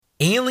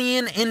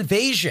Alien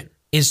invasion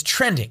is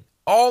trending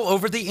all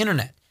over the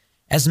internet,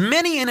 as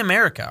many in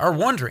America are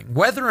wondering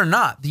whether or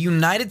not the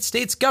United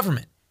States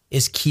government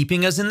is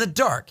keeping us in the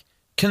dark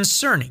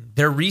concerning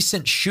their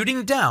recent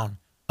shooting down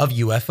of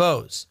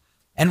UFOs.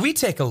 And we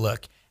take a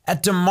look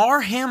at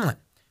Damar Hamlin,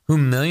 who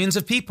millions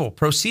of people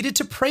proceeded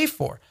to pray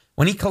for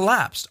when he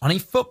collapsed on a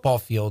football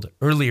field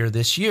earlier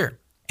this year.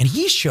 And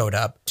he showed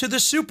up to the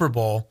Super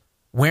Bowl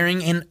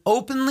wearing an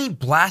openly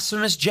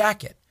blasphemous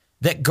jacket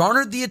that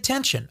garnered the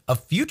attention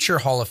of future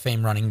Hall of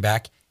Fame running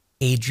back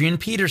Adrian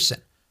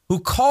Peterson, who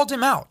called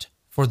him out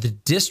for the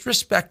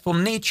disrespectful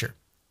nature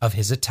of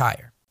his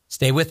attire.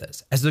 Stay with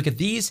us as we look at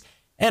these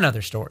and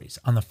other stories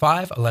on the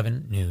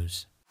 511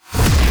 News.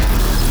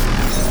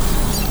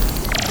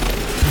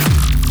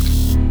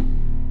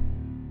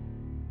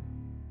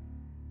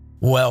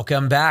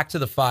 Welcome back to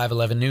the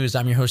 511 News.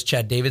 I'm your host,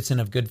 Chad Davidson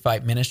of Good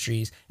Fight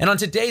Ministries. And on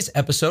today's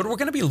episode, we're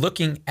going to be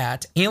looking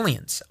at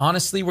aliens.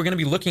 Honestly, we're going to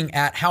be looking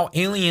at how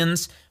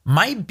aliens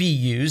might be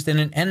used in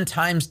an end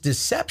times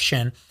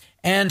deception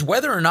and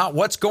whether or not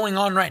what's going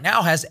on right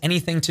now has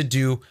anything to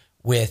do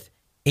with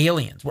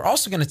aliens. We're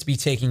also going to be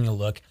taking a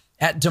look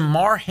at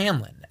Damar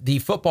Hamlin, the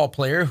football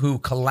player who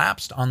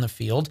collapsed on the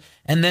field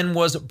and then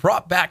was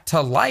brought back to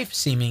life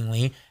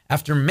seemingly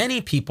after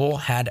many people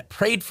had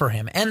prayed for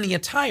him, and the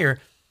attire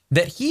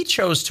that he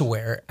chose to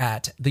wear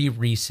at the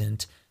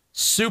recent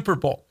Super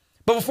Bowl.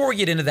 But before we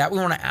get into that, we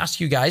want to ask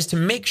you guys to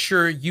make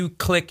sure you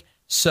click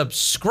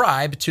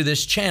subscribe to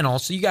this channel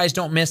so you guys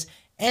don't miss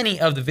any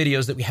of the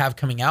videos that we have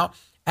coming out,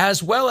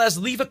 as well as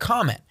leave a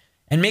comment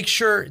and make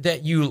sure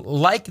that you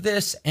like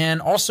this.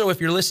 And also,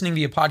 if you're listening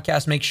via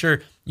podcast, make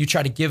sure you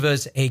try to give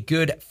us a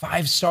good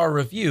 5-star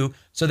review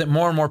so that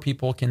more and more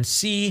people can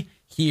see,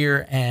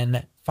 hear,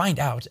 and find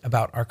out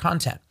about our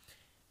content.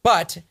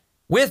 But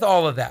with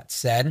all of that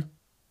said,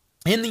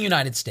 in the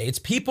United States,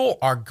 people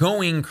are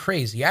going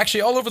crazy.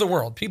 Actually, all over the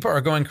world, people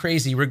are going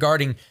crazy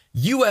regarding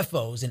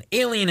UFOs and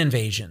alien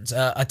invasions.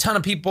 A ton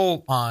of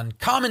people on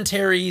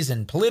commentaries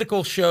and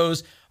political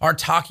shows are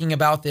talking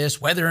about this,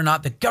 whether or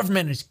not the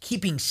government is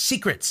keeping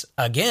secrets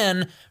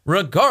again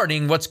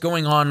regarding what's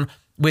going on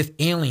with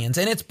aliens.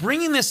 And it's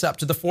bringing this up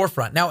to the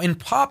forefront. Now, in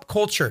pop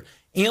culture,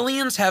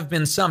 aliens have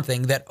been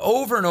something that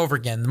over and over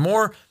again, the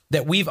more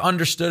that we've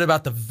understood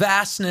about the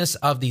vastness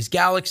of these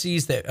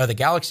galaxies, that are the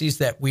galaxies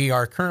that we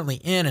are currently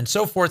in and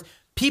so forth,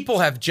 people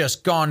have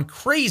just gone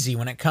crazy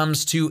when it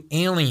comes to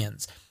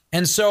aliens.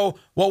 And so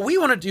what we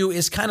want to do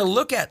is kind of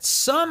look at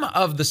some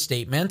of the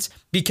statements,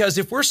 because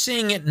if we're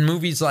seeing it in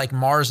movies like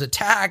Mars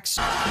Attacks,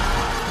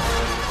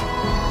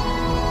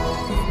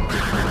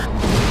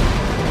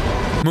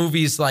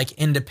 movies like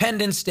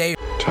Independence Day,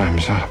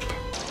 time's up.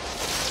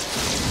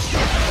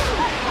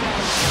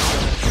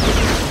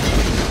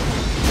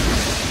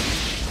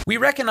 we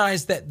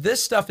recognize that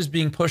this stuff is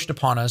being pushed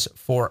upon us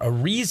for a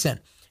reason.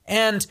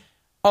 And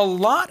a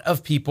lot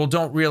of people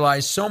don't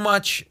realize so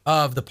much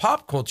of the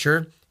pop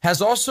culture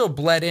has also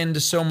bled into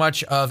so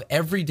much of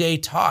everyday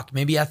talk,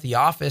 maybe at the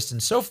office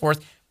and so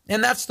forth.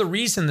 And that's the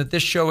reason that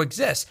this show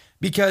exists,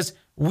 because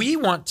we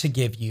want to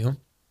give you,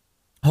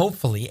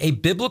 hopefully, a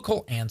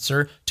biblical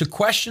answer to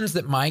questions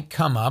that might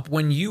come up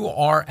when you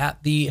are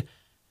at the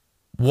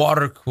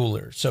water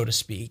cooler, so to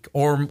speak,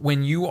 or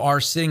when you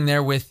are sitting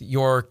there with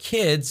your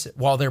kids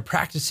while they're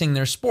practicing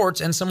their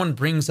sports and someone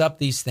brings up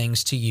these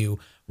things to you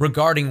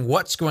regarding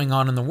what's going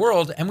on in the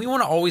world. And we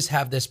want to always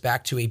have this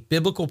back to a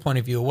biblical point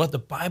of view of what the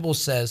Bible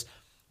says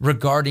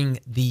regarding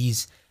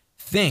these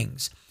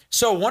things.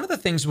 So one of the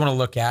things we want to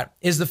look at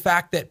is the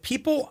fact that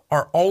people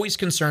are always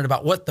concerned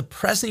about what the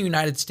President of the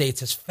United States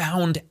has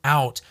found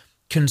out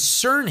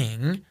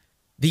concerning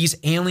these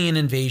alien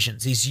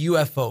invasions, these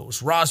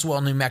UFOs,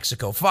 Roswell, New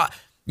Mexico,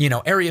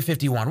 Area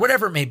 51,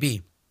 whatever it may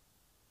be.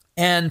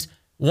 And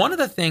one of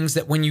the things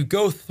that when you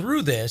go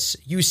through this,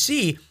 you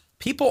see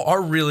people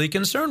are really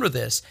concerned with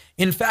this.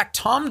 In fact,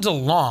 Tom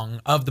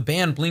DeLonge of the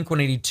band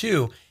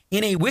Blink-182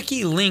 in a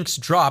WikiLeaks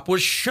drop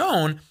was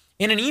shown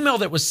in an email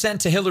that was sent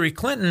to Hillary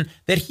Clinton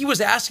that he was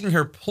asking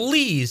her,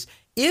 please,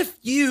 if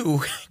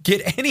you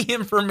get any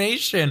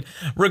information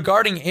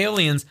regarding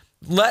aliens,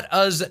 let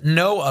us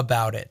know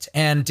about it.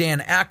 And Dan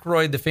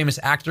Aykroyd, the famous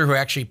actor who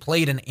actually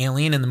played an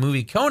alien in the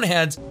movie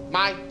Coneheads.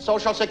 My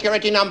social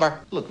security number.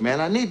 Look, man,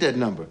 I need that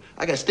number.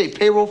 I got state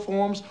payroll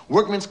forms,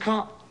 workman's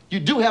comp. You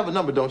do have a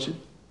number, don't you?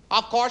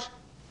 Of course.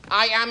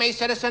 I am a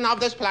citizen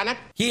of this planet.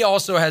 He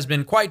also has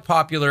been quite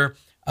popular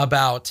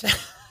about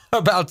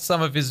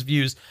some of his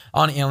views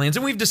on aliens.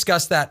 And we've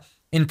discussed that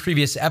in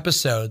previous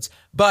episodes.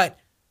 But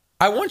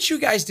I want you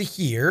guys to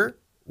hear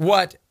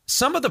what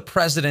some of the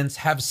presidents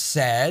have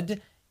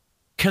said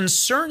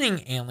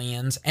concerning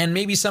aliens and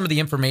maybe some of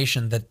the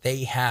information that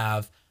they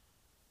have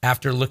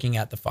after looking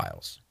at the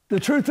files. The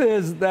truth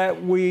is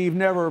that we've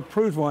never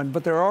proved one,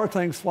 but there are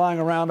things flying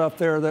around up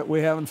there that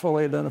we haven't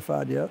fully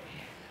identified yet.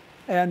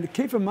 And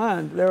keep in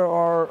mind, there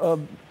are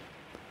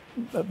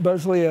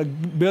basically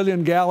 1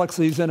 billion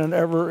galaxies in an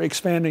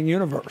ever-expanding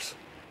universe.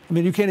 I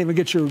mean, you can't even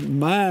get your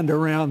mind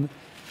around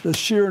the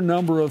sheer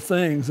number of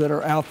things that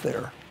are out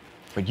there.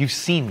 But you've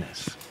seen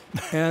this.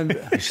 And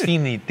You've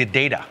seen the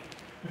data.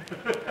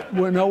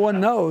 well, no one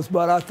knows,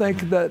 but I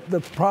think that the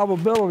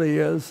probability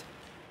is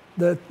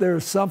that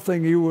there's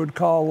something you would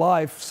call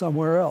life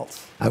somewhere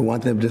else. I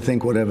want them to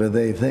think whatever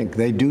they think.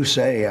 They do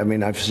say, I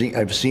mean, I've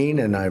seen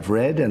and I've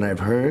read and I've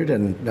heard,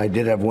 and I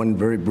did have one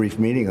very brief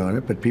meeting on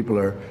it, but people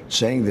are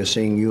saying they're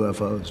seeing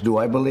UFOs. Do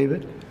I believe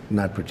it?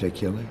 Not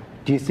particularly.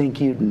 Do you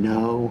think you'd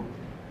know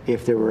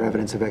if there were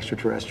evidence of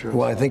extraterrestrials?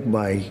 Well, I think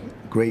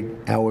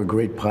our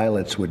great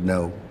pilots would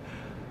know.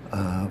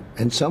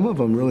 And some of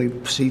them really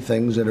see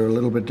things that are a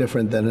little bit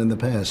different than in the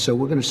past. So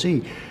we're going to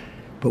see.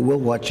 But we'll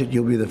watch it.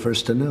 You'll be the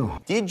first to know.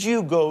 Did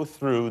you go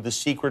through the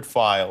secret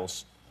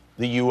files,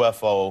 the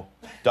UFO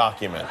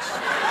documents?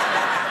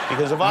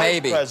 Because if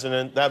I was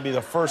president, that'd be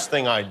the first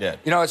thing I did.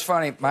 You know, it's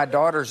funny. My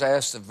daughters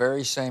asked the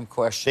very same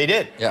question. They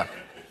did? Yeah.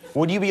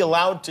 Would you be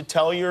allowed to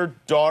tell your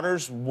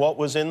daughters what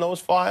was in those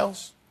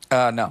files?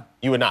 No.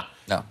 You would not?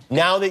 No.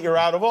 Now that you're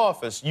out of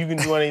office, you can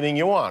do anything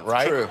you want,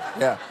 right? True,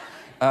 yeah.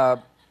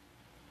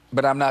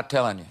 But I'm not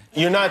telling you.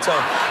 You're not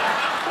telling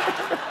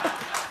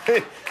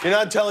You're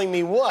not telling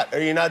me what?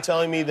 Are you not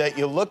telling me that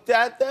you looked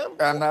at them?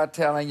 I'm not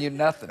telling you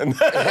nothing.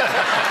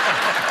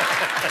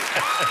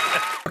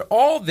 But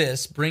all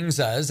this brings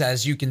us,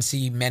 as you can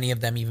see, many of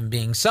them even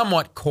being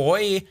somewhat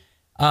coy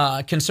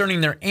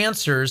concerning their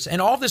answers.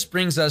 And all this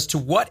brings us to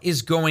what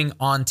is going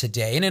on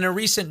today. And in a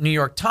recent New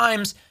York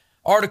Times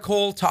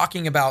article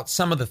talking about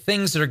some of the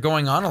things that are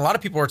going on, a lot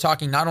of people are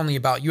talking not only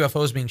about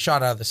UFOs being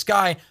shot out of the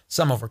sky,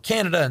 some over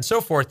Canada and so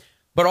forth,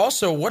 but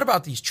also what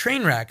about these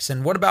train wrecks?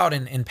 And what about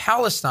in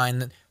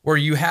Palestine, where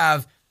you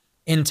have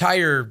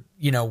entire,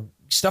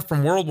 stuff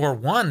from World War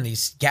I,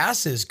 these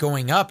gases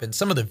going up, and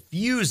some of the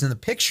views and the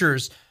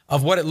pictures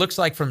of what it looks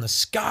like from the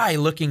sky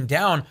looking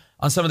down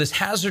on some of this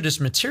hazardous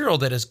material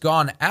that has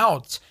gone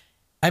out.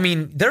 I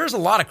mean, there's a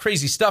lot of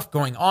crazy stuff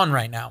going on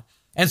right now.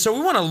 And so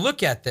we want to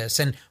look at this.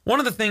 And one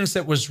of the things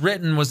that was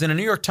written was in a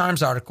New York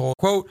Times article,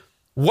 quote,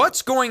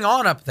 "What's going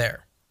on up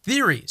there?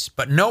 Theories,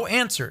 but no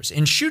answers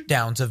in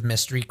shoot-downs of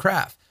mystery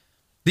craft.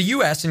 The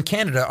U.S. and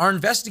Canada are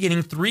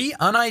investigating 3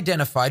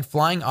 unidentified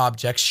flying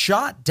objects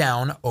shot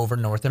down over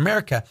North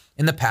America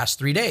in the past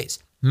 3 days.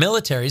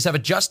 Militaries have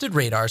adjusted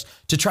radars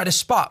to try to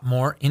spot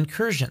more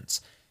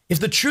incursions. If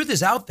the truth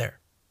is out there,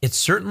 it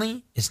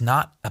certainly is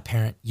not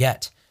apparent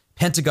yet.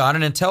 Pentagon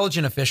and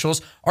intelligence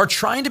officials are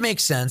trying to make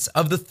sense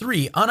of the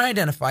 3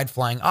 unidentified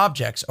flying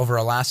objects over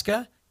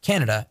Alaska,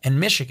 Canada, and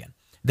Michigan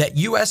that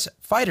U.S.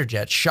 fighter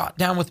jets shot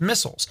down with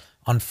missiles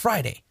on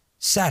Friday,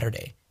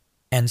 Saturday,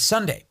 and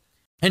Sunday."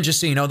 And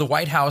just so you know, the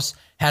White House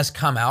has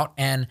come out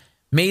and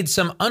made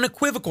some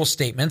unequivocal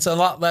statements, a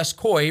lot less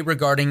coy,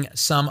 regarding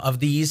some of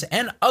these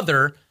and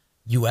other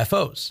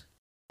UFOs.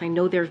 I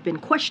know there have been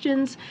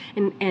questions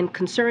and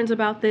concerns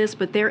about this,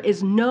 but there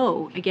is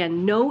no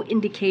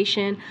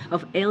indication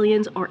of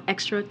aliens or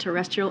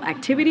extraterrestrial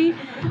activity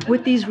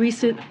with these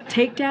recent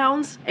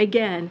takedowns.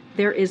 Again,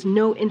 there is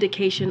no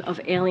indication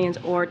of aliens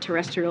or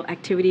terrestrial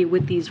activity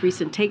with these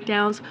recent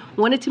takedowns.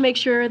 Wanted to make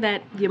sure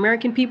that the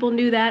American people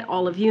knew that,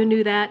 all of you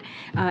knew that,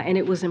 and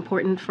it was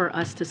important for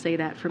us to say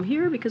that from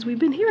here because we've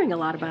been hearing a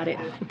lot about it.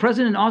 The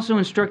president also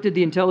instructed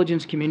the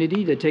intelligence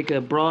community to take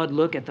a broad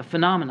look at the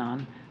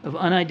phenomenon of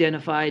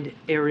unidentified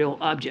aerial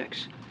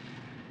objects.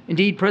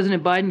 Indeed,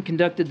 President Biden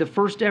conducted the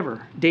first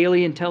ever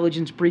daily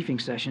intelligence briefing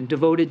session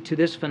devoted to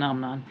this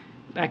phenomenon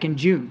back in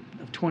June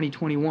of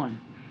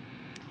 2021.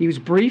 He was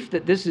briefed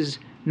that this is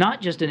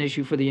not just an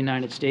issue for the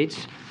United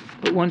States,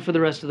 but one for the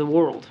rest of the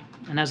world.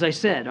 And as I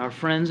said, our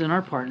friends and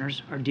our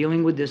partners are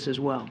dealing with this as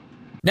well.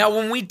 Now,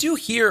 when we do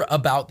hear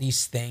about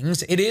these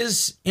things, it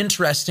is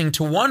interesting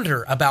to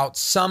wonder about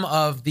some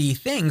of the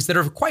things that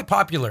are quite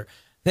popular.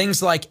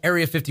 Things like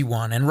Area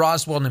 51 and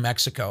Roswell, New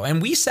Mexico.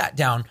 And we sat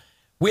down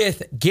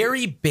with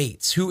Gary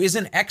Bates, who is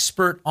an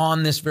expert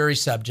on this very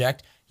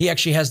subject. He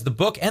actually has the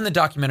book and the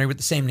documentary with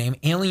the same name,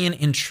 Alien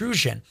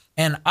Intrusion.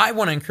 And I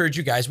want to encourage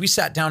you guys, we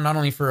sat down not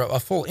only for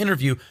a full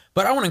interview,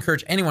 but I want to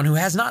encourage anyone who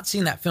has not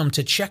seen that film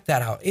to check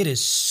that out. It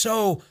is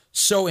so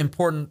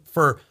important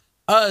for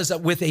us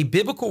with a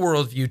biblical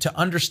worldview to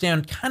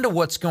understand kind of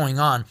what's going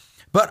on.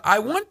 But I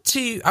want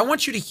you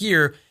to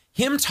hear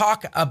him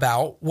talk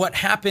about what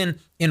happened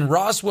in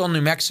Roswell,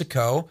 New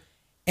Mexico,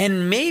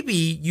 and maybe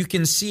you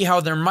can see how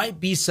there might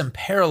be some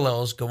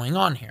parallels going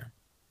on here.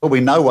 Well,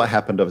 we know what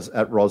happened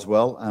at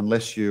Roswell,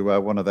 unless you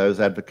are one of those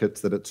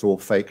advocates that it's all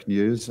fake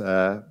news.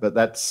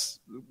 But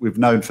we've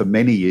known for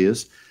many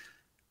years.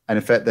 And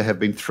in fact, there have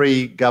been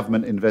 3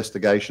 government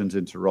investigations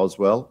into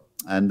Roswell.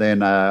 And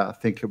then I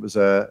think it was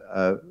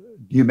a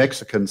New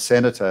Mexican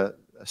senator,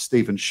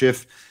 Stephen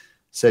Schiff,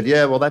 said,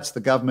 yeah, well, that's the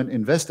government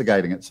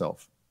investigating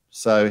itself.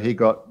 So he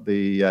got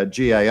the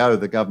GAO,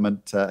 the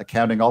Government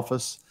Accounting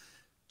Office,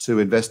 to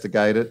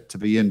investigate it, to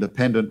be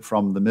independent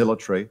from the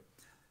military.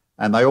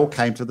 And they all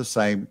came to the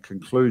same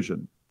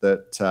conclusion,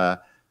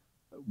 that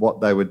what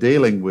they were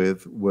dealing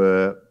with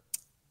were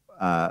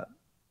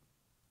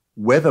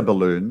weather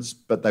balloons,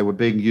 but they were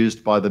being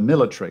used by the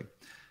military.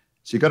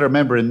 So you've got to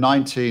remember in the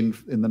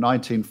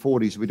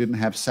 1940s, we didn't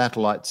have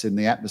satellites in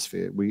the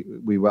atmosphere.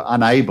 We were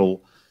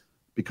unable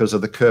because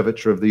of the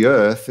curvature of the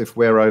Earth. If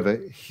we're over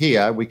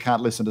here, we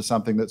can't listen to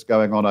something that's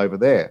going on over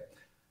there.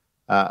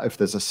 If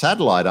there's a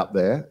satellite up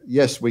there,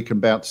 yes, we can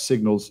bounce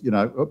signals,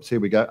 oops,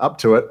 here we go, up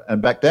to it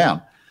and back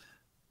down.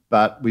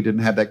 But we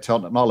didn't have that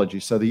technology.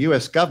 So the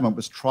US government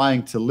was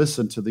trying to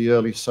listen to the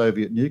early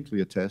Soviet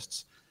nuclear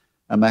tests,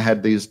 and they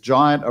had these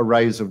giant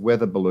arrays of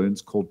weather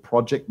balloons called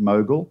Project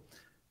Mogul.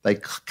 They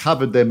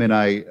covered them in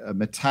a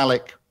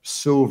metallic,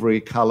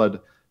 silvery colored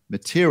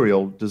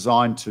material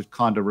designed to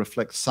kind of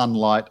reflect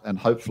sunlight and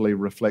hopefully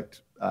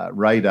reflect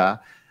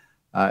radar,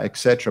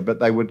 etc. But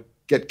they would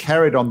get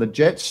carried on the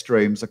jet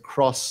streams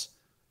across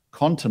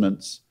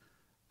continents,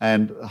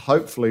 and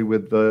hopefully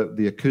with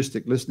the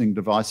acoustic listening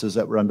devices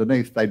that were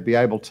underneath, they'd be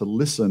able to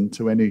listen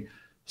to any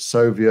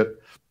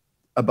Soviet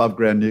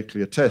above-ground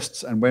nuclear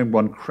tests. And when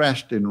one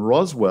crashed in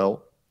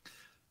Roswell,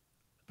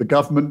 the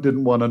government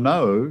didn't want to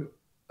know,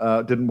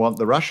 didn't want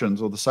the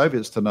Russians or the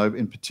Soviets to know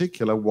in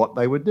particular what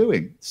they were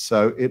doing.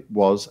 So it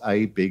was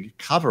a big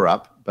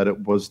cover-up, but it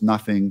was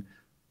nothing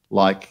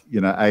like,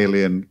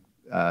 alien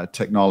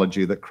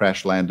technology that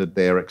crash landed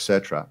there,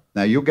 etc.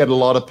 Now, you'll get a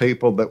lot of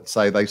people that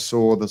say they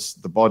saw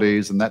the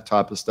bodies and that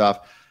type of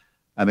stuff.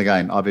 And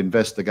again, I've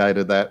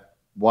investigated that.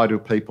 Why do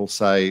people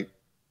say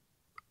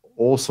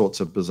all sorts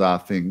of bizarre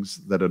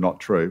things that are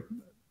not true?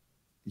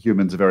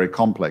 Humans are very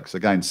complex.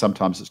 Again,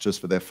 sometimes it's just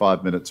for their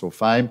 5 minutes or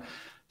fame.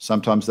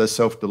 Sometimes they're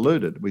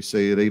self-deluded. We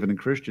see it even in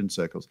Christian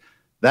circles.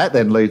 That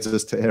then leads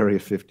us to Area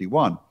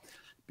 51,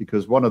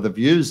 because one of the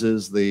views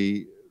is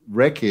the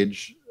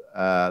wreckage,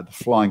 the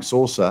flying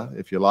saucer,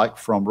 if you like,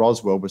 from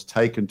Roswell was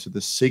taken to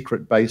the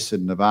secret base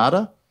in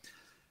Nevada,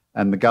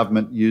 and the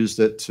government used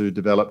it to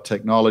develop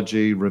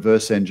technology,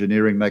 reverse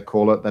engineering, they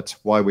call it. That's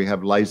why we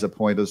have laser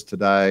pointers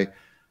today,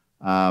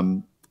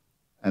 and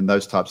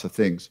those types of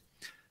things.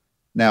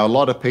 Now, a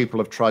lot of people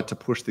have tried to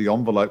push the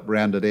envelope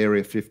round at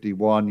Area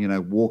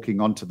 51,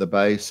 walking onto the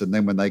base, and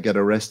then when they get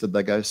arrested,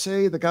 they go,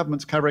 see, the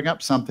government's covering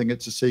up something,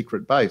 it's a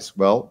secret base.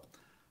 Well,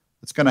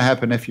 it's going to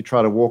happen if you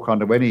try to walk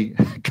onto any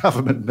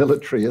government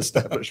military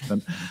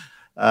establishment,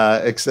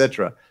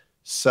 etc.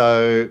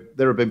 So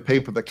there have been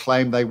people that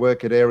claim they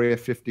work at Area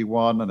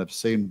 51 and have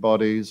seen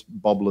bodies.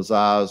 Bob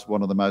Lazar's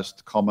one of the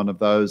most common of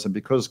those. And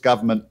because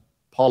government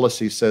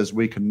policy says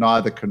we can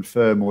neither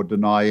confirm or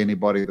deny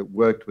anybody that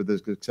worked with us,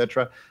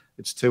 etc.,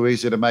 it's too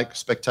easy to make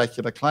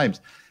spectacular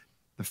claims.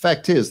 The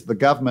fact is the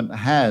government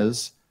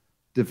has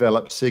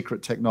developed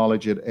secret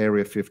technology at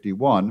Area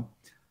 51,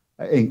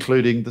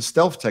 including the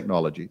stealth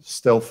technology,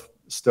 stealth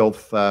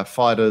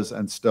fighters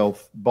and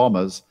stealth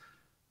bombers,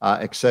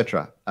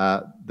 etc.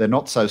 They're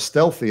not so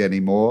stealthy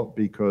anymore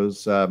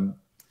because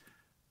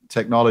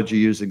technology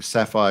using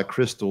sapphire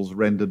crystals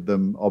rendered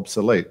them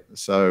obsolete.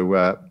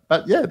 So,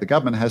 but yeah, the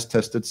government has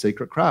tested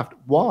secret craft.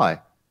 Why?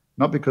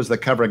 Not because they're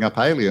covering up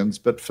aliens,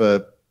 but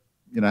for,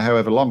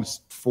 however long,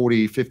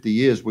 40, 50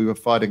 years, we were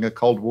fighting a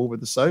Cold War with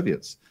the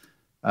Soviets.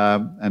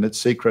 And it's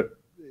secret,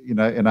 in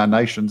our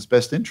nation's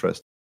best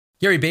interest.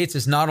 Gary Bates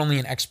is not only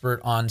an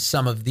expert on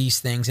some of these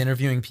things,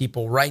 interviewing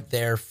people right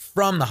there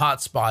from the hot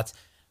spots,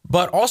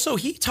 but also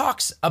he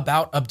talks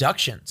about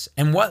abductions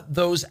and what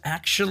those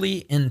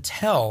actually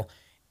entail.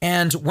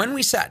 And when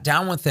we sat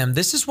down with him,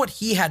 this is what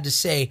he had to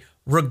say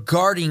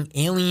regarding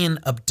alien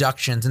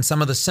abductions and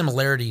some of the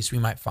similarities we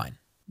might find.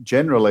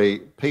 Generally,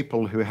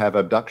 people who have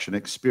abduction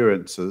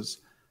experiences,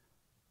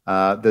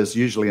 there's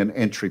usually an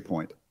entry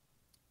point.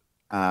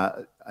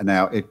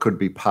 Now, it could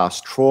be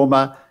past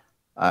trauma.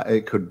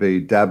 It could be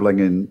dabbling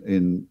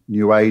in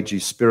new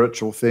agey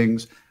spiritual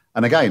things.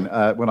 And again,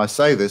 when I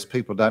say this,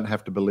 people don't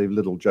have to believe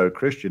little Joe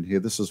Christian here.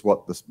 This is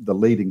what the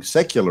leading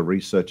secular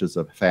researchers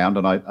have found,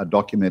 and I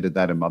documented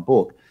that in my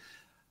book.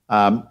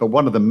 But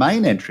one of the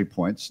main entry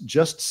points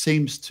just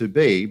seems to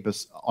be,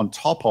 on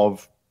top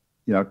of,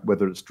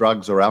 whether it's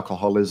drugs or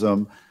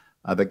alcoholism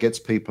that gets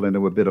people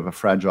into a bit of a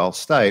fragile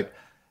state,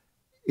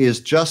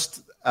 is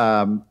just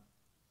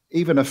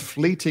even a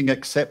fleeting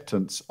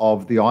acceptance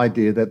of the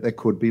idea that there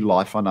could be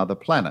life on other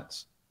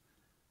planets.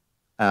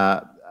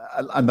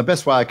 And the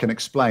best way I can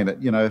explain it,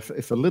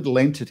 if a little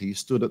entity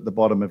stood at the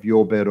bottom of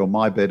your bed or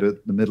my bed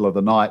at the middle of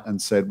the night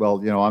and said, well,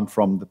 I'm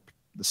from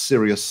the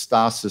Sirius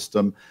star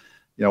system,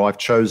 I've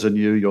chosen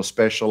you, you're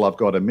special, I've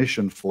got a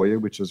mission for you,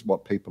 which is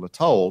what people are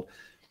told.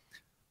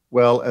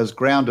 Well, as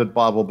grounded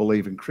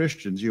Bible-believing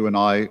Christians, you and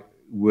I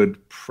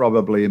would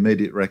probably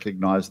immediately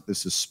recognize that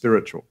this is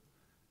spiritual.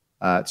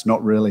 It's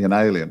not really an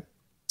alien.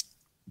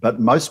 But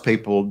most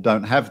people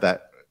don't have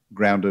that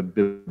grounded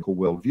biblical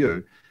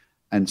worldview,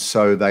 and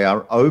so they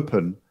are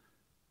open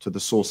to the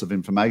source of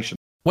information.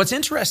 What's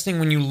interesting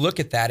when you look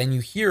at that and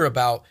you hear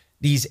about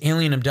these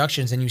alien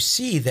abductions and you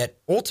see that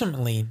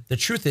ultimately the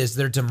truth is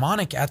they're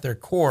demonic at their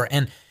core.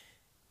 And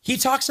he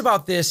talks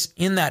about this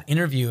in that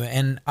interview,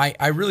 and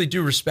I really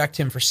do respect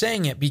him for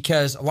saying it,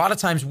 because a lot of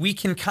times we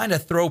can kind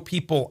of throw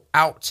people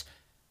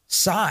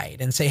outside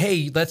and say,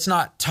 hey, let's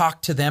not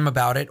talk to them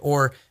about it,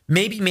 or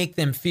maybe make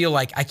them feel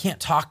like I can't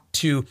talk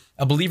to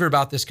a believer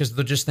about this because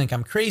they'll just think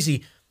I'm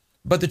crazy.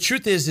 But the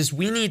truth is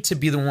we need to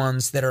be the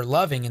ones that are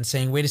loving and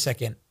saying, wait a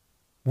second,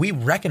 we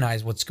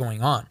recognize what's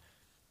going on.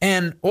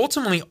 And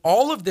ultimately,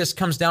 all of this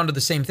comes down to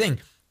the same thing.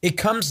 It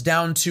comes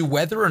down to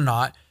whether or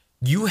not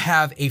you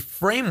have a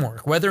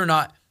framework, whether or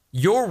not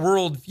your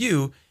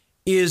worldview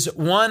is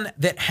one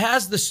that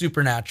has the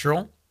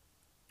supernatural,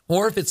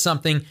 or if it's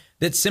something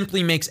that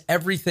simply makes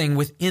everything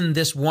within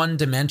this one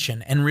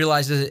dimension and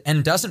realizes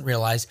and doesn't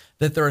realize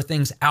that there are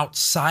things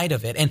outside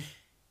of it.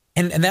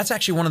 And that's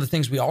actually one of the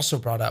things we also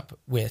brought up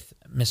with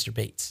Mr.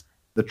 Bates.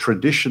 The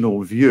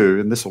traditional view,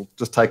 and this will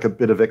just take a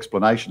bit of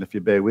explanation if you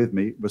bear with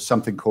me, was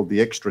something called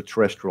the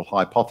extraterrestrial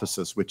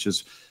hypothesis, which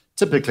is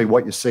typically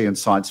what you see in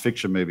science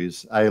fiction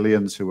movies.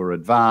 Aliens who are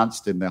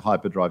advanced in their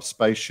hyperdrive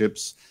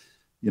spaceships,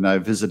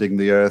 visiting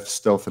the Earth,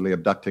 stealthily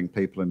abducting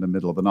people in the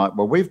middle of the night.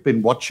 Well, we've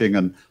been watching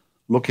and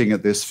looking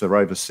at this for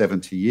over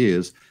 70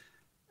 years,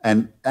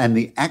 and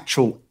the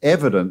actual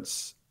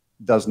evidence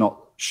does not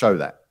show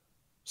that.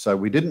 So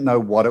we didn't know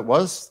what it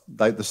was.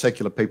 The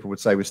secular people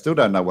would say we still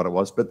don't know what it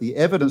was, but the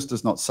evidence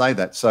does not say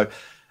that. So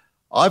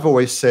I've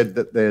always said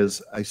that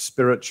there's a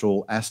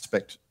spiritual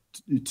aspect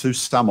to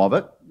some of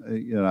it,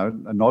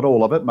 not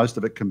all of it. Most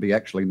of it can be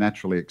actually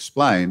naturally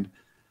explained.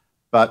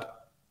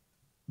 But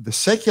the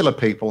secular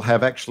people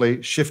have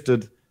actually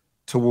shifted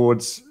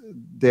towards,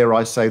 dare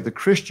I say, the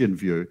Christian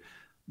view,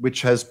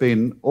 which has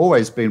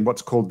always been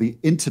what's called the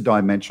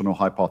interdimensional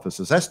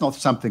hypothesis. That's not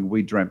something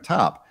we dreamt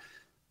up.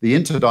 The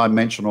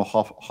interdimensional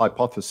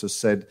hypothesis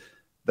said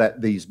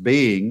that these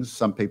beings,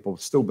 some people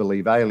still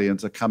believe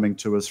aliens, are coming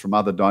to us from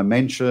other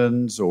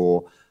dimensions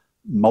or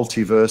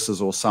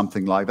multiverses or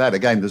something like that.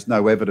 Again, there's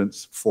no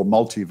evidence for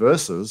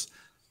multiverses,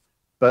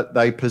 but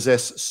they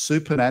possess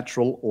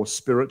supernatural or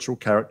spiritual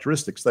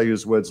characteristics. They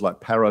use words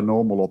like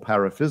paranormal or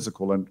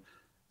paraphysical, and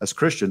as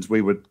Christians,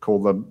 we would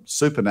call them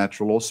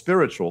supernatural or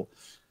spiritual.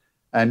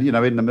 And,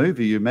 in the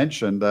movie you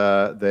mentioned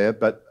there,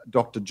 but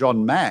Dr.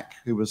 John Mack,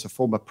 who was a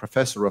former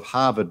professor of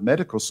Harvard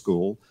Medical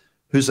School,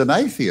 who's an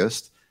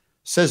atheist,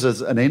 says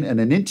in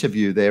an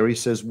interview there, he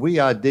says, we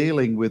are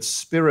dealing with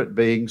spirit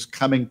beings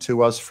coming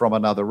to us from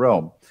another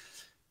realm.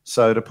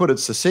 So to put it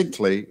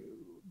succinctly,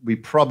 we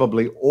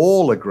probably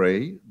all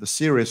agree, the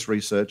serious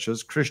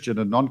researchers, Christian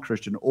and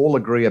non-Christian, all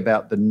agree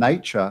about the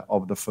nature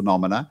of the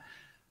phenomena.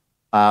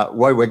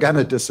 Where we're going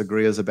to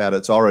disagree is about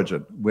its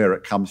origin, where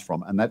it comes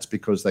from. And that's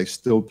because they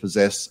still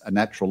possess a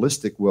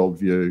naturalistic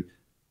worldview,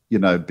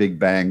 Big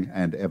Bang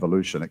and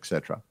evolution,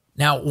 etc.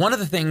 Now, one of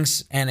the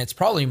things, and it's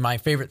probably my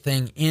favorite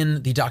thing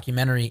in the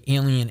documentary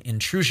Alien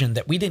Intrusion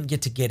that we didn't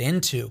get to get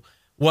into,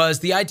 was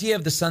the idea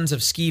of the Sons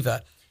of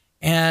Sceva.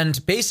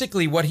 And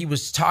basically what he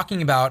was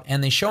talking about,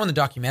 and they show in the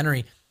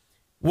documentary,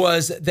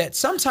 was that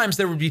sometimes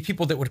there would be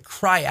people that would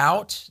cry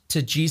out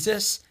to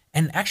Jesus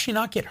and actually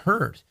not get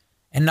hurt,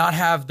 and not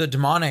have the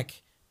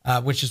demonic,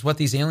 which is what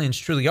these aliens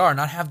truly are,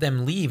 not have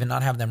them leave and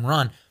not have them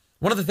run.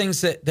 One of the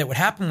things that would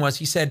happen was,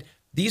 he said,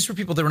 these were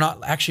people that were not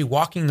actually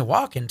walking the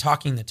walk and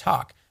talking the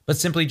talk, but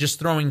simply just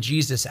throwing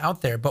Jesus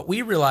out there. But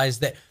we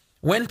realized that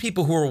when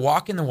people who were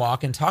walking the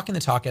walk and talking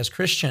the talk as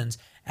Christians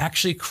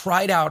actually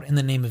cried out in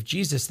the name of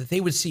Jesus, that they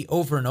would see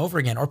over and over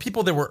again, or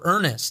people that were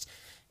earnest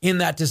in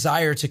that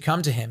desire to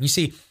come to him. You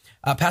see,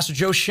 Pastor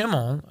Joe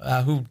Schimmel,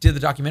 who did the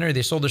documentary,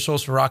 They Sold Their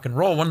Souls for Rock and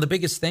Roll, one of the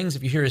biggest things,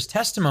 if you hear his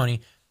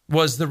testimony,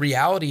 was the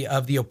reality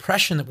of the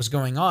oppression that was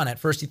going on. At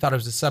first, he thought it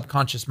was a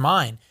subconscious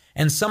mind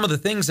and some of the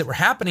things that were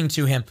happening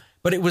to him,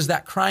 but it was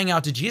that crying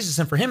out to Jesus.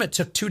 And for him, it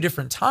took 2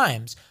 different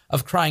times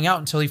of crying out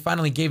until he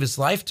finally gave his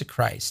life to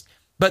Christ.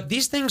 But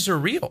these things are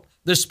real.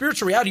 They're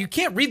spiritual reality. You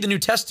can't read the New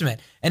Testament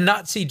and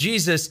not see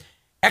Jesus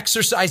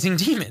exorcising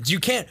demons. You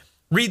can't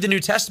read the New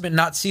Testament and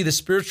not see the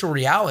spiritual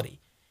reality.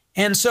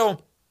 And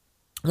so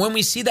when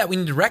we see that, we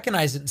need to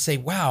recognize it and say,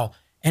 wow.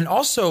 And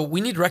also we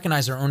need to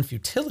recognize our own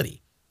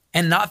futility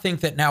and not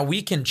think that now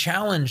we can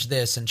challenge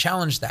this and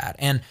challenge that.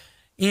 And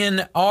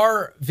in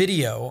our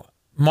video,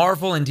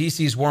 Marvel and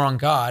DC's War on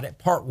God,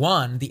 part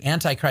 1, the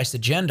Antichrist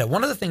agenda,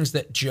 one of the things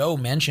that Joe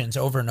mentions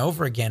over and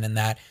over again in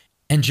that,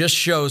 and just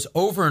shows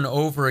over and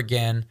over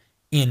again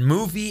in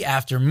movie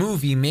after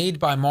movie made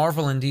by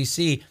Marvel and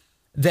DC,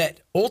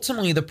 that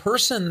ultimately the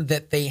person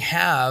that they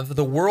have,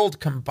 the world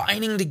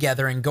combining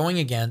together and going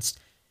against,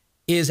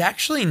 is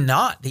actually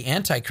not the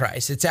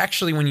Antichrist. It's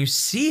actually, when you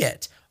see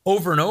it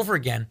over and over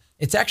again,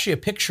 it's actually a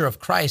picture of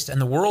Christ,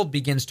 and the world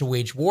begins to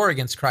wage war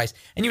against Christ.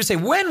 And you would say,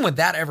 when would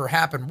that ever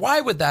happen?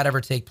 Why would that ever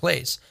take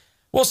place?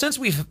 Well, since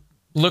we've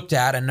looked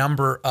at a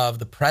number of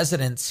the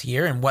presidents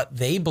here and what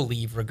they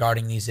believe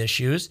regarding these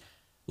issues,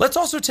 let's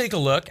also take a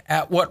look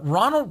at what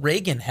Ronald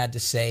Reagan had to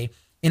say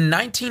in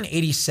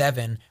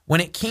 1987 when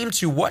it came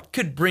to what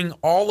could bring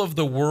all of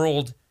the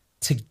world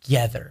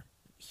together.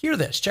 Hear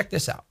this. Check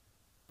this out.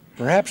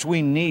 Perhaps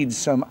we need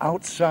some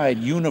outside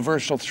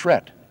universal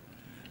threat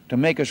to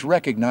make us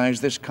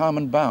recognize this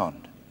common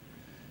bound.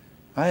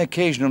 I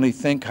occasionally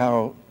think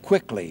how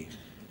quickly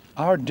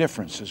our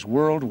differences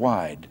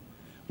worldwide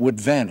would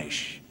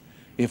vanish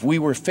if we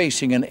were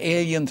facing an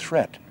alien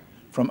threat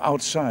from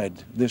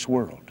outside this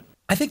world.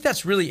 I think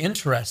that's really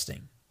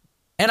interesting.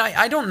 And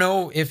I don't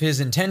know if his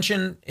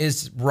intention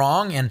is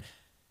wrong. And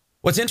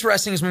What's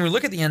interesting is when we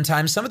look at the end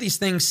times, some of these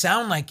things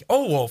sound like,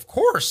 oh, well, of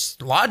course,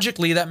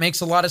 logically, that makes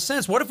a lot of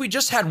sense. What if we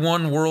just had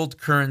one world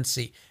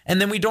currency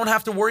and then we don't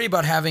have to worry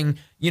about having,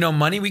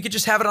 money? We could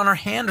just have it on our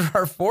hand or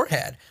our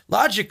forehead.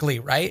 Logically,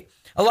 right?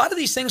 A lot of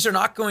these things are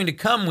not going to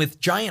come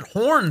with giant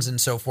horns and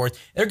so forth.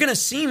 They're going to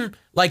seem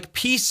like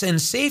peace and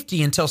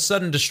safety until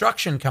sudden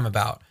destruction come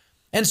about.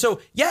 And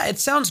so, yeah, it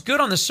sounds good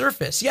on the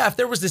surface. Yeah, if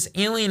there was this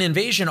alien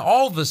invasion,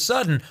 all of a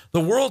sudden, the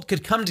world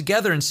could come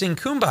together and sing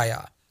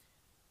Kumbaya.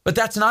 But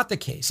that's not the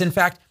case. In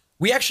fact,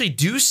 we actually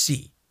do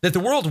see that the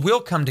world will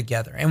come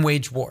together and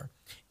wage war.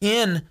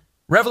 In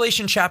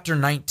Revelation chapter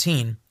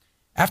 19,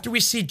 after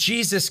we see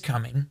Jesus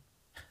coming,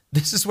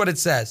 this is what it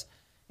says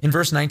in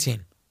verse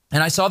 19.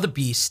 And I saw the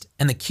beast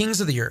and the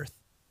kings of the earth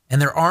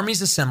and their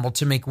armies assembled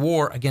to make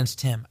war against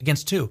him.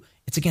 Against who?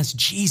 It's against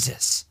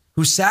Jesus,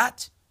 who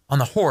sat on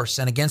the horse,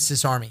 and against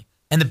his army.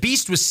 And the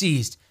beast was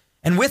seized,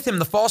 and with him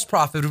the false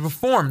prophet who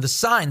performed the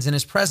signs in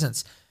his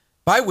presence,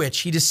 by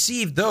which he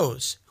deceived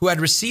those who had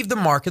received the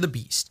mark of the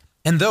beast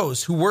and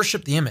those who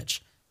worshiped the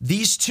image.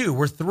 These two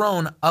were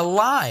thrown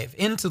alive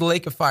into the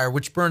lake of fire,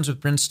 which burns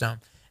with brimstone,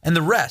 and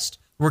the rest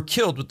were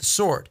killed with the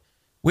sword,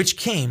 which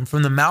came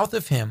from the mouth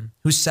of him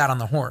who sat on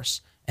the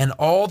horse, and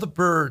all the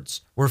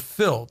birds were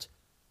filled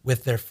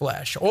with their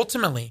flesh.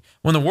 Ultimately,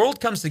 when the world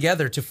comes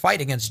together to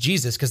fight against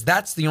Jesus, because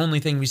that's the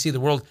only thing we see the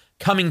world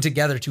coming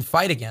together to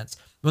fight against,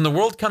 when the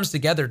world comes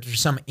together to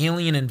some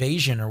alien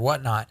invasion or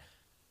whatnot,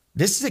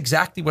 this is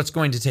exactly what's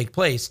going to take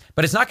place.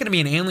 But it's not going to be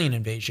an alien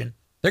invasion.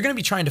 They're going to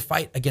be trying to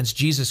fight against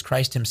Jesus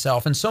Christ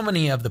himself. And so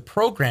many of the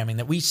programming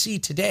that we see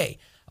today,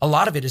 a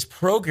lot of it is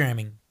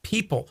programming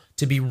people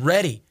to be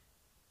ready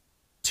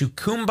to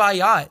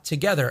kumbaya it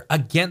together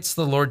against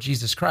the Lord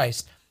Jesus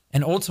Christ.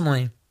 And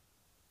ultimately,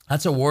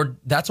 that's a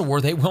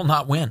war they will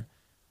not win.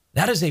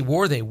 That is a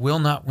war they will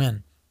not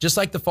win. Just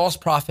like the false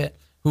prophet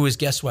who is,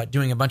 guess what,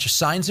 doing a bunch of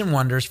signs and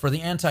wonders for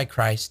the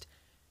Antichrist.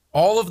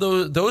 All of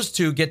those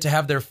two get to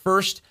have their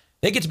first,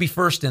 they get to be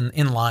first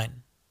in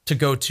line to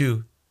go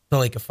to the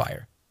lake of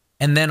fire.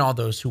 And then all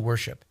those who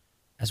worship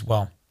as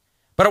well.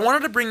 But I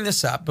wanted to bring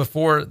this up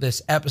before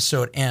this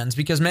episode ends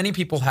because many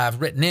people have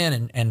written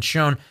in and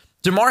shown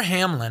Damar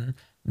Hamlin,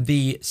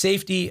 the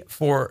safety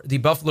for the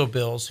Buffalo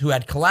Bills, who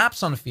had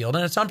collapsed on the field.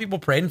 And some people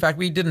prayed. In fact,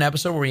 we did an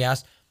episode where we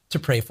asked to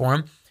pray for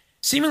him.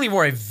 Seemingly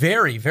wore a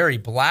very, very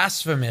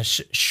blasphemous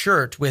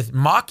shirt with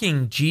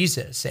mocking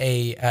Jesus,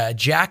 a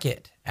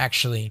jacket,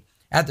 actually,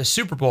 at the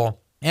Super Bowl.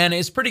 And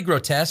it's pretty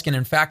grotesque. And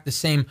in fact, the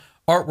same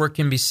artwork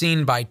can be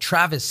seen by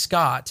Travis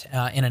Scott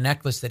in a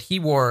necklace that he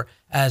wore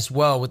as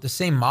well, with the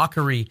same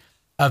mockery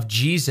of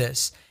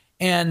Jesus.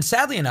 And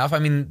sadly enough, I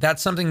mean,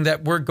 that's something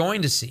that we're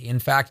going to see. In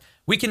fact,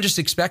 we can just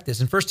expect this.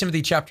 In 1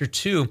 Timothy chapter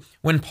 2,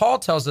 when Paul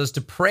tells us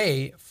to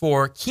pray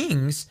for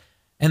kings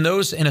and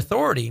those in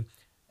authority,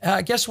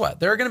 guess what?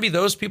 There are going to be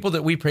those people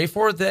that we pray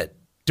for that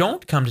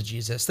don't come to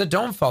Jesus, that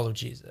don't follow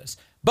Jesus.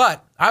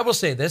 But I will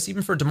say this,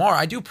 even for Damar,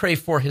 I do pray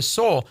for his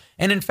soul.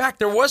 And in fact,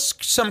 there was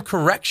some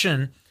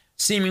correction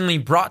seemingly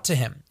brought to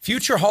him.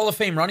 Future Hall of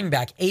Fame running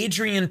back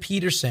Adrian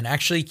Peterson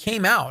actually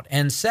came out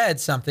and said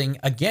something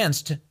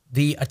against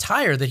the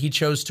attire that he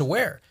chose to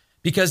wear,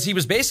 because he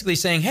was basically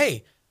saying,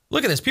 hey,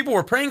 look at this. People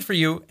were praying for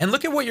you, and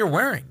look at what you're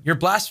wearing. You're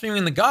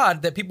blaspheming the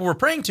God that people were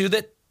praying to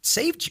that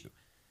saved you.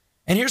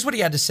 And here's what he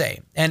had to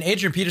say. And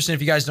Adrian Peterson,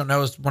 if you guys don't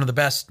know, is one of the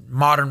best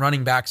modern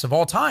running backs of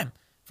all time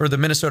for the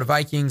Minnesota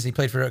Vikings. He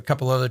played for a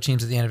couple other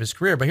teams at the end of his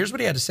career. But here's what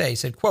he had to say. He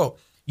said, quote,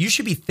 "You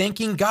should be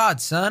thanking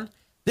God, son.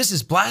 This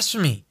is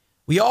blasphemy.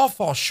 We all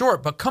fall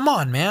short, but come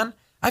on, man.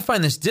 I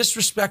find this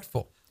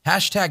disrespectful.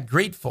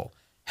 #grateful.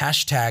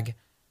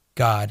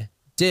 #God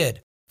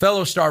did."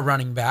 Fellow star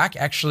running back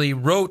actually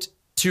wrote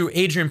to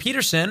Adrian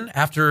Peterson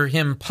after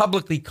him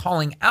publicly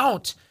calling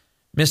out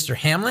Mr.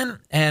 Hamlin,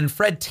 and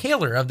Fred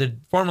Taylor,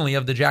 formerly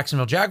of the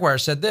Jacksonville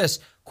Jaguars, said this,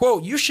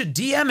 quote, "You should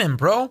DM him,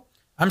 bro.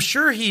 I'm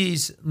sure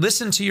he's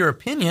listened to your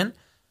opinion.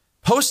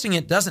 Posting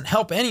it doesn't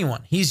help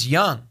anyone. He's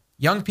young.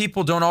 Young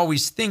people don't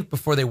always think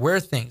before they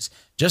wear things,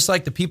 just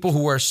like the people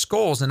who wear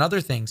skulls and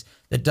other things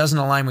that doesn't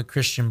align with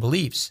Christian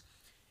beliefs."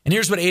 And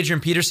here's what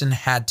Adrian Peterson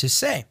had to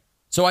say.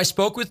 "So I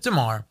spoke with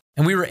Damar,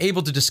 and we were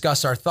able to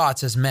discuss our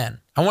thoughts as men.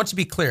 I want to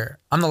be clear.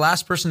 I'm the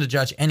last person to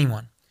judge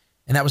anyone,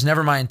 and that was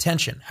never my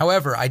intention.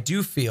 However, I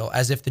do feel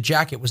as if the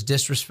jacket was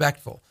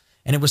disrespectful,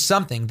 and it was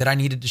something that I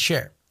needed to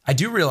share. I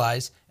do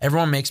realize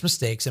everyone makes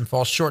mistakes and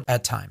falls short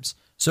at times.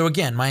 So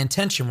again, my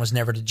intention was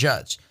never to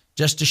judge,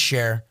 just to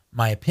share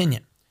my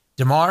opinion.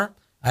 Damar,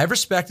 I have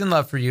respect and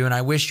love for you, and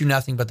I wish you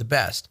nothing but the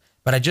best,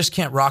 but I just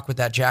can't rock with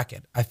that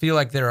jacket. I feel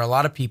like there are a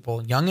lot of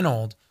people, young and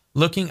old,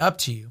 looking up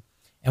to you,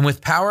 and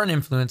with power and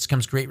influence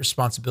comes great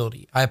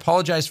responsibility. I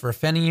apologize for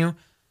offending you.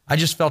 I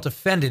just felt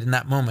offended in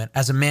that moment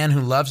as a man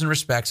who loves and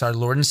respects our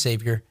Lord and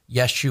Savior,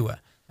 Yeshua.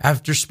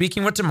 After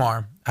speaking with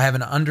Damar, I have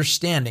an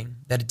understanding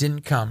that it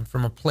didn't come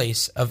from a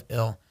place of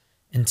ill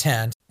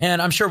intent."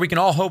 And I'm sure we can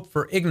all hope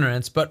for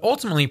ignorance, but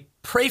ultimately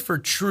pray for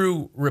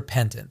true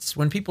repentance.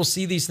 When people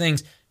see these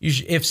things,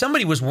 if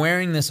somebody was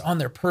wearing this on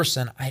their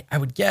person, I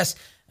would guess,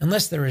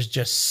 unless there is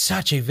just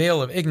such a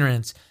veil of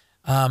ignorance,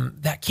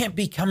 that can't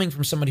be coming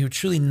from somebody who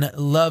truly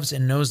loves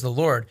and knows the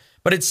Lord.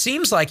 But it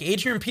seems like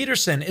Adrian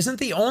Peterson isn't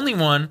the only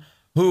one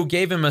who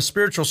gave him a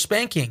spiritual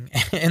spanking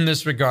in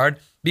this regard,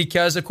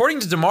 because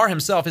according to Damar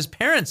himself, his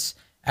parents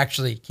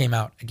actually came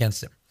out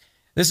against him.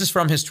 This is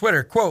from his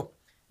Twitter, quote,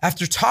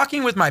 "After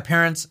talking with my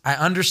parents, I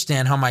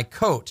understand how my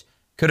coat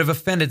could have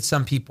offended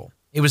some people.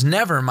 It was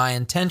never my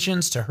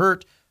intentions to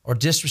hurt or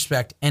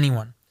disrespect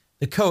anyone.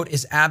 The coat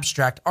is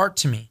abstract art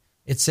to me.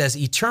 It says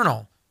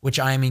eternal, which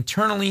I am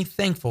eternally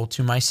thankful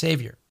to my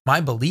Savior.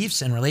 My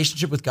beliefs and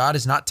relationship with God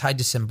is not tied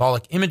to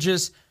symbolic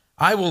images.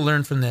 I will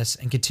learn from this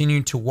and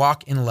continue to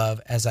walk in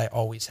love as I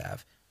always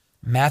have."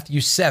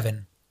 Matthew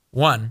 7,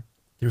 1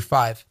 through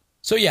 5.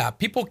 So yeah,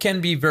 people can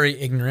be very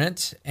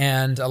ignorant,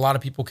 and a lot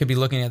of people could be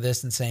looking at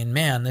this and saying,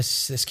 man,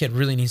 this kid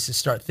really needs to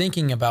start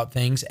thinking about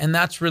things, and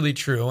that's really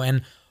true.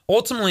 And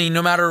ultimately,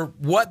 no matter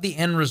what the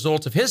end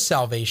result of his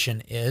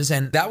salvation is,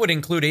 and that would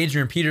include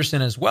Adrian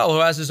Peterson as well, who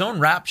has his own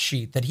rap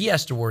sheet that he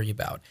has to worry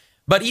about.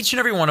 But each and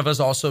every one of us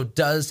also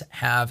does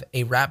have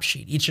a rap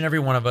sheet. Each and every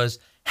one of us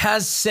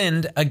has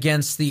sinned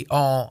against the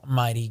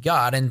Almighty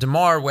God. And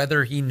Damar,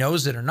 whether he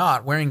knows it or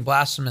not, wearing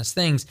blasphemous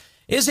things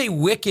is a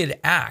wicked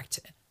act.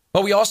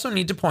 But we also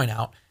need to point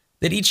out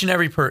that each and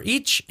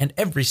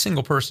every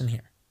single person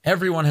here,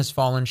 everyone has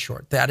fallen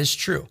short. That is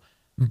true.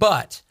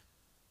 But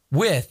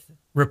with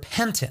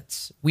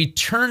repentance, we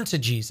turn to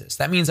Jesus.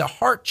 That means a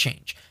heart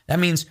change. That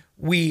means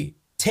we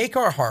take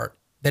our heart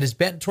that is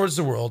bent towards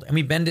the world and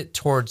we bend it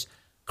towards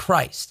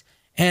Christ.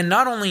 And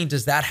not only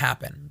does that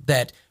happen,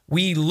 that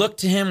we look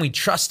to him, we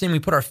trust him, we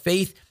put our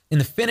faith in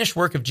the finished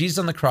work of Jesus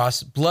on the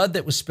cross, blood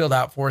that was spilled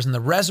out for us, and the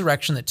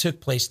resurrection that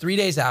took place 3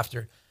 days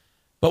after.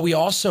 But we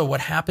also,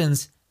 what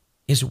happens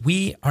is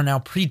we are now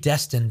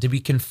predestined to be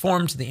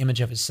conformed to the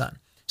image of his Son,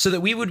 so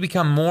that we would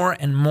become more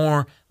and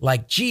more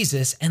like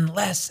Jesus and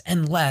less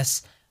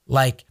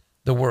like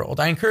the world.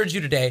 I encourage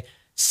you today,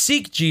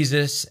 seek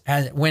Jesus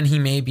when he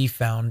may be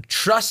found.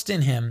 Trust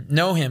in him,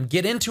 know him,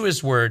 get into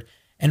his word,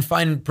 and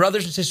find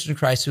brothers and sisters in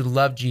Christ who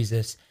love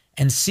Jesus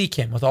and seek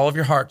him with all of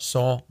your heart,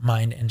 soul,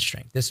 mind, and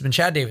strength. This has been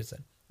Chad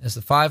Davidson. This is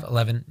the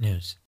 511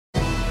 News.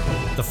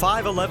 The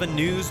 511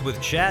 News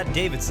with Chad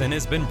Davidson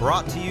has been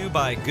brought to you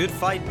by Good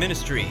Fight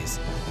Ministries,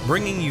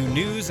 bringing you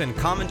news and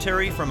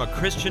commentary from a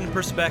Christian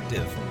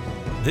perspective.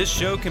 This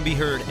show can be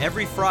heard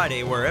every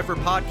Friday wherever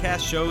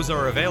podcast shows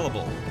are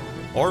available,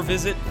 or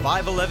visit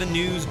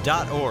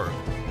 511news.org.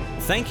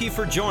 Thank you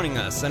for joining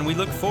us, and we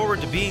look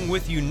forward to being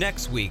with you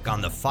next week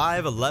on the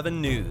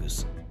 511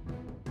 News.